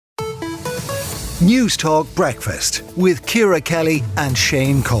News Talk Breakfast with Ciara Kelly and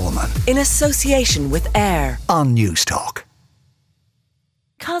Shane Coleman. In association with AIR On News Talk.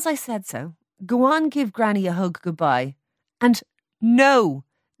 Because I said so, go on, give Granny a hug goodbye. And no,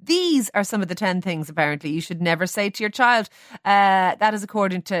 these are some of the 10 things apparently you should never say to your child. That is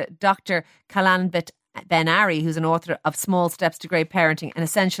according to Dr Kalanit Ben-Ari, who's an author of Small Steps to Great Parenting, an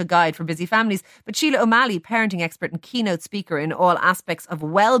essential guide for busy families. But Sheila O'Malley, parenting expert and keynote speaker in all aspects of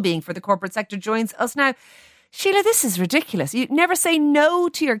wellbeing for the corporate sector, joins us now. Sheila, this is ridiculous. You never say no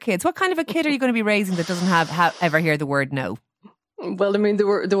to your kids. What kind of a kid are you going to be raising that doesn't ever hear the word no? Well, I mean, there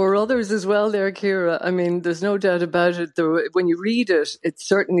were others as well there, Ciara. I mean, there's no doubt about it. When you read it, it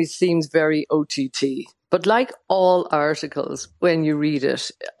certainly seems very OTT. But like all articles, when you read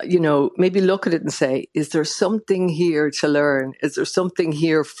it, maybe look at it and say, is there something here to learn? Is there something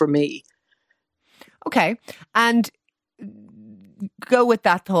here for me? Okay. And go with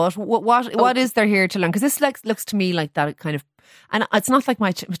that thought. What is there here to learn? Because this looks to me like that kind of, and it's not like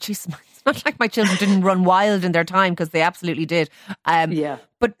it's not like my children didn't run wild in their time, because they absolutely did.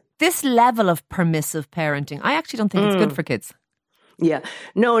 But this level of permissive parenting, I actually don't think it's good for kids. Yeah,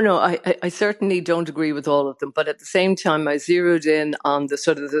 no, I certainly don't agree with all of them. But at the same time, I zeroed in on the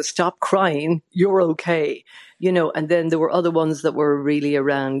sort of the stop crying, you're okay, and then there were other ones that were really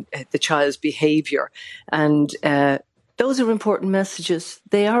around the child's behaviour. And those are important messages.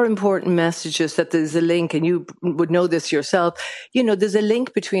 They are important messages, that there's a link, and you would know this yourself. There's a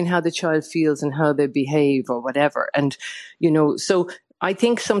link between how the child feels and how they behave or whatever. And, so I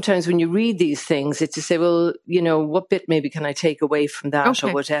think sometimes when you read these things, it's to say, well, what bit maybe can I take away from that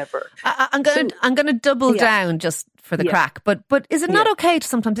or whatever. I'm going to double down just for the crack. But is it not okay to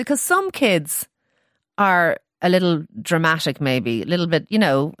sometimes, because some kids are a little dramatic, maybe a little bit,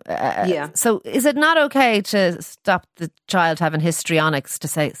 So is it not okay to stop the child having histrionics, to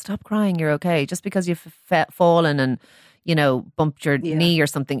say, stop crying, you're okay, just because you've fallen and bumped your knee or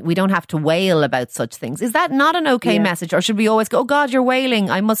something? We don't have to wail about such things. Is that not an okay message? Or should we always go, oh God, you're wailing,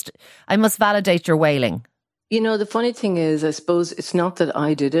 I must validate your wailing? The funny thing is, I suppose it's not that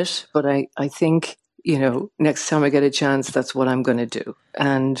I did it, but I think, next time I get a chance, that's what I'm going to do.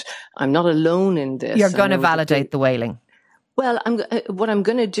 And I'm not alone in this. You're going to validate the wailing. Well, what I'm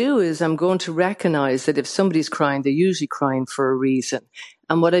going to do is I'm going to recognize that if somebody's crying, they're usually crying for a reason.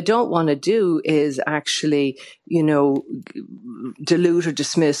 And what I don't want to do is actually, dilute or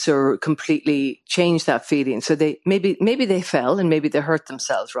dismiss or completely change that feeling. So maybe they fell and maybe they hurt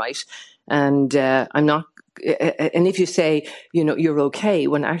themselves, right? And I'm not. And if you say, you're okay,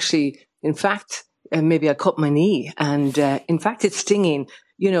 when actually, in fact, maybe I cut my knee, and in fact, it's stinging.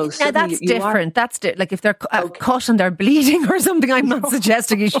 Now that's different. Like if they're cut and they're bleeding or something, I'm not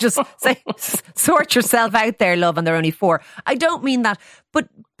suggesting you should just say, sort yourself out there, love, and they're only 4. I don't mean that. But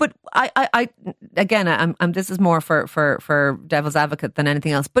I again, I'm this is more for devil's advocate than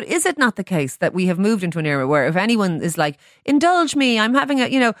anything else. But is it not the case that we have moved into an era where if anyone is like, indulge me, I'm having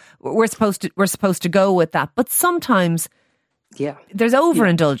we're supposed to go with that. But sometimes there's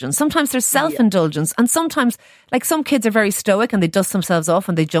overindulgence. Sometimes there's self-indulgence. And sometimes, like, some kids are very stoic and they dust themselves off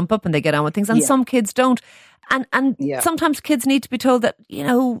and they jump up and they get on with things. And some kids don't. And sometimes kids need to be told that,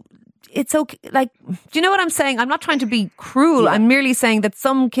 it's okay. Like, do you know what I'm saying? I'm not trying to be cruel. I'm merely saying that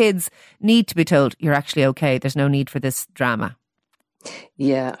some kids need to be told, you're actually okay. There's no need for this drama.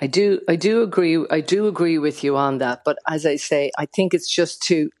 Yeah, I do agree. I do agree with you on that. But as I say, I think it's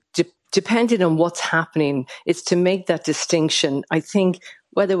just depending on what's happening, it's to make that distinction. I think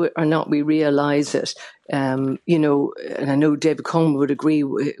whether or not we realize it, and I know David Coleman would agree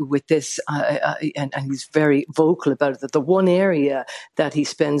with this, and he's very vocal about it, that the one area that he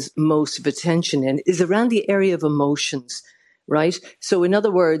spends most of attention in is around the area of emotions, right? So in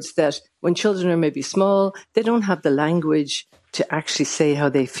other words, that when children are maybe small, they don't have the language to actually say how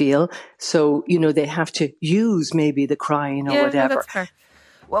they feel. So, they have to use maybe the crying or whatever. No, that's fair.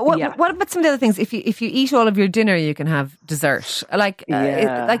 What about some of the other things? If you eat all of your dinner, you can have dessert. I've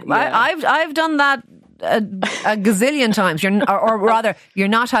done that a gazillion times. Or rather, you're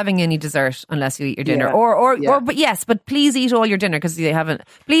not having any dessert unless you eat your dinner. But please eat all your dinner, because you haven't.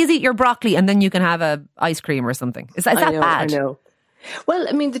 Please eat your broccoli and then you can have a ice cream or something. Is that bad? I know. Well,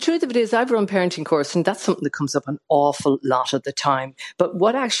 I mean, the truth of it is I've run parenting course, and that's something that comes up an awful lot of the time. But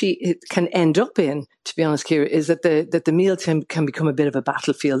what actually it can end up in, to be honest, Ciara, is that the meal can become a bit of a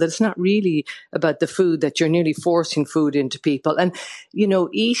battlefield. That it's not really about the food, that you're nearly forcing food into people. And,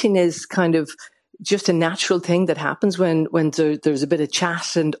 eating is kind of just a natural thing that happens when there's a bit of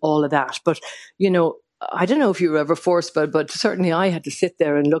chat and all of that. But, I don't know if you were ever forced, but certainly I had to sit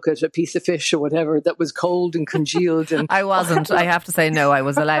there and look at a piece of fish or whatever that was cold and congealed. And I wasn't. I have to say, no. I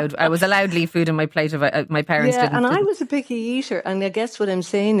was allowed to leave food in my plate if my parents didn't. And I was a picky eater, and I guess what I'm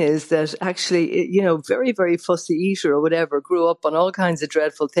saying is that actually, you know, very, very fussy eater or whatever, grew up on all kinds of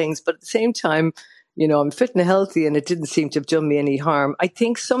dreadful things, but at the same time, you know, I'm fit and healthy, and it didn't seem to have done me any harm. I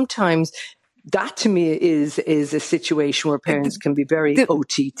think sometimes that to me is a situation where parents can be very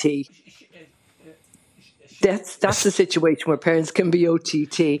OTT. That's the situation where parents can be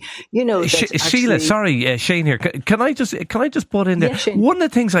OTT. You know, Sheila, sorry, Shane here. Can I just put in there? Yeah, one of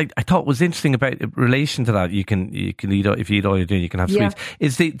the things I thought was interesting about in relation to that, you can eat, if you eat all you're doing, you can have sweets.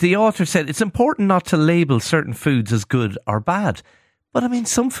 Is the author said it's important not to label certain foods as good or bad. But I mean,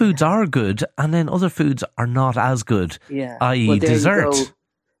 some foods are good, and then other foods are not as good. I.e., dessert.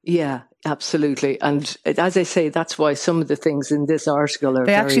 Yeah, absolutely. And as I say, that's why some of the things in this article are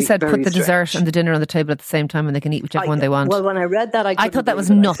They actually said very put the strange. dessert and the dinner on the table at the same time and they can eat whichever one they want. Well, when I read that, I thought that was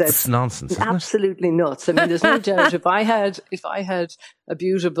nuts. It's nonsense. Absolutely nuts. I mean, there's no doubt if I had a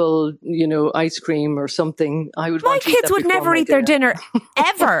beautiful, you know, ice cream or something, I would. My kids would never eat their dinner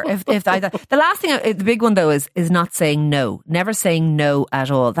ever. if the last thing, the big one though, is not saying no. Never saying no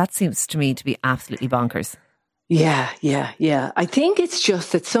at all. That seems to me to be absolutely bonkers. Yeah. I think it's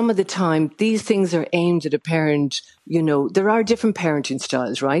just that some of the time these things are aimed at a parent. You know, there are different parenting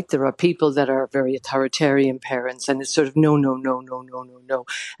styles, right? There are people that are very authoritarian parents, and it's sort of no.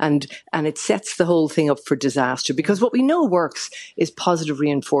 And it sets the whole thing up for disaster, because what we know works is positive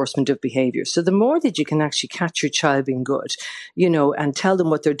reinforcement of behavior. So the more that you can actually catch your child being good, you know, and tell them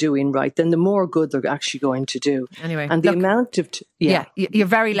what they're doing right, then the more good they're actually going to do. Anyway, and the amount of... you're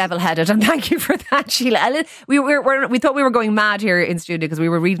very level-headed, and thank you for that, Sheila. We thought we were going mad here in studio because we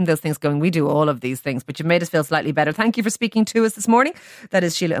were reading those things going, we do all of these things, but you made us feel slightly better. Thank you for speaking to us this morning. That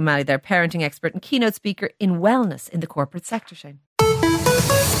is Sheila O'Malley, their parenting expert and keynote speaker in wellness in the corporate sector, Shane.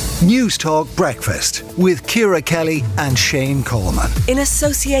 News Talk Breakfast with Ciara Kelly and Shane Coleman. In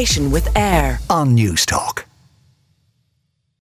association with AIR On News Talk.